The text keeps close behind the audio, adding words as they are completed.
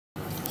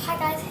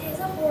guys, here's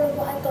a haul of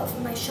what I got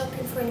for my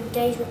shopping for an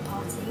engagement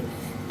party,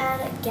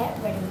 and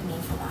get ready with me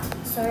for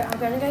that. So I'm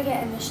gonna go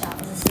get in the shower,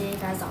 so see you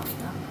guys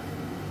after.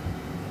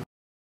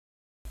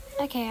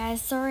 Okay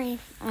guys, sorry.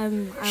 I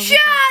Shut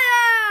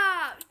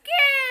up!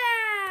 Get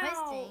out!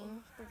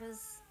 Posting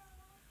because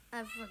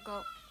I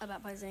forgot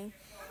about posting.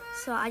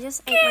 So I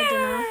just ate my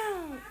dinner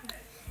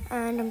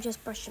and I'm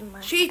just brushing my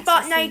She's hair.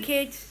 butt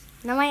naked.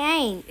 No, I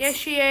ain't. Yes,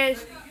 she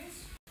is.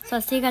 So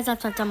I'll see you guys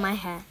after I've done my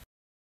hair.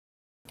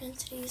 I'm going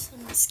to do some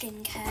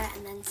skincare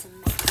and then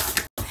some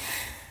makeup.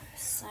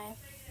 So,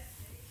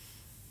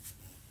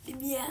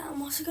 yeah,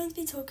 I'm also going to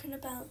be talking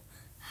about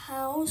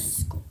how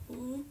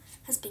school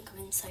has been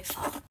going so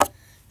far.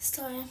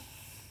 So,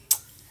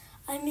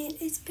 I mean,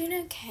 it's been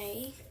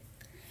okay.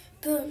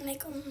 But,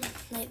 like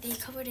the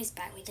couple of days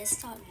back, we did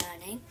start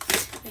learning,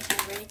 which I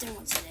really didn't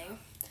want to do.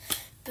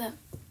 But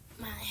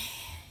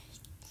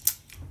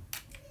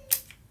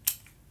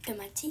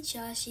my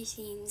teacher, she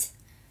seems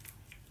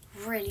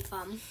really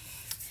fun.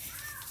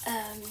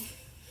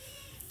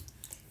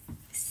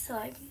 So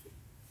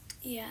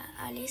yeah,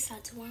 at least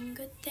that's one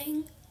good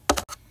thing.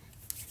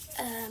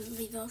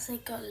 We've also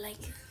got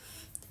like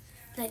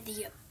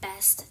the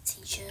best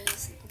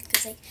teachers,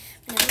 because like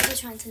whenever we're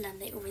trying to learn,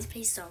 they always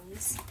play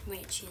songs,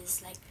 which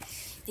is like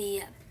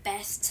the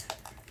best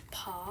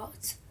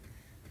part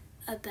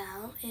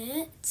about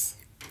it.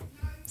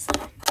 So,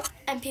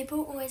 and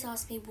people always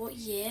ask me what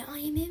year I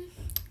am in.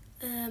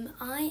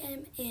 I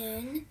am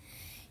in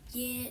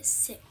year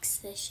 6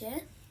 this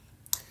year,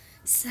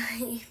 so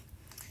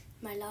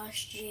my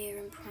last year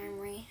in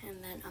primary,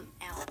 and then I'm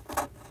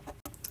out.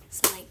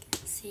 So like,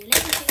 see you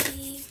later,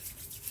 baby.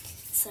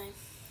 So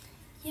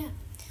yeah,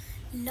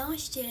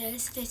 last year,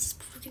 so this is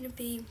probably going to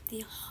be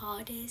the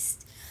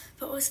hardest,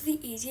 but also the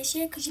easiest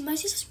year, because you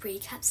mostly just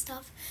recap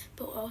stuff,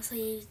 but also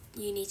you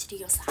need to do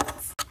your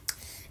stats.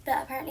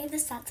 But apparently the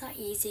stats are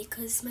easy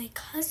because my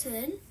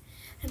cousin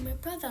and my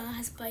brother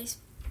has both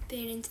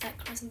been into that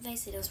class and they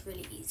said it was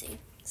really easy.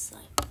 So,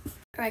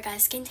 alright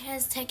guys, skincare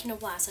has taken a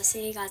while, so I'll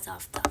see you guys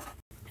after.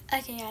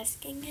 Okay guys,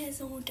 skincare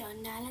is all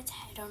done. Now let's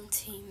head on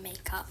to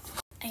makeup.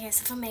 Okay,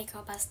 so for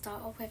makeup, I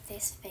start off with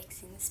this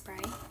fixing spray.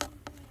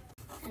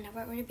 And I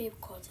won't really be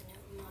recording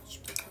it much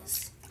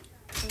because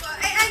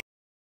I'm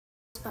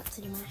about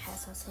to do my hair,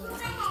 so I'll see you guys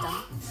when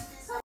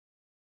it's done.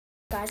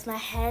 Guys, my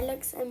hair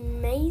looks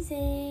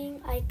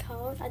amazing. I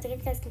don't know if you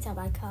guys can tell,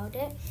 but I curled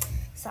it.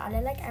 So I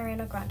look like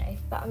Ariana Grande,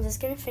 but I'm just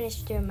going to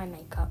finish doing my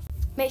makeup.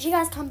 Make sure you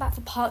guys come back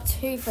for part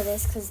 2 for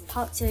this, because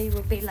part 2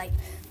 will be like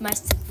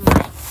most of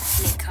my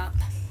makeup.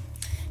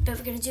 But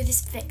we're going to do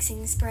this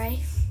fixing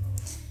spray,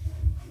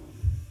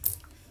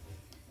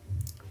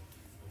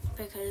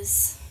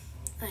 because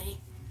I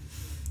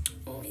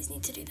always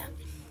need to do that.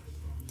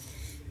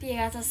 But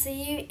yeah guys, I'll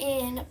see you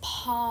in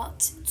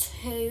part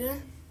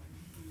 2.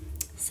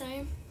 So,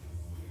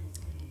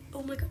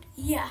 oh my god,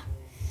 yeah.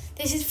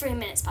 This is 3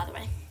 minutes, by the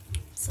way.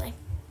 So,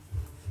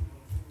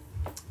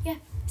 yeah.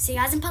 See you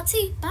guys in part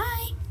 2.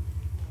 Bye.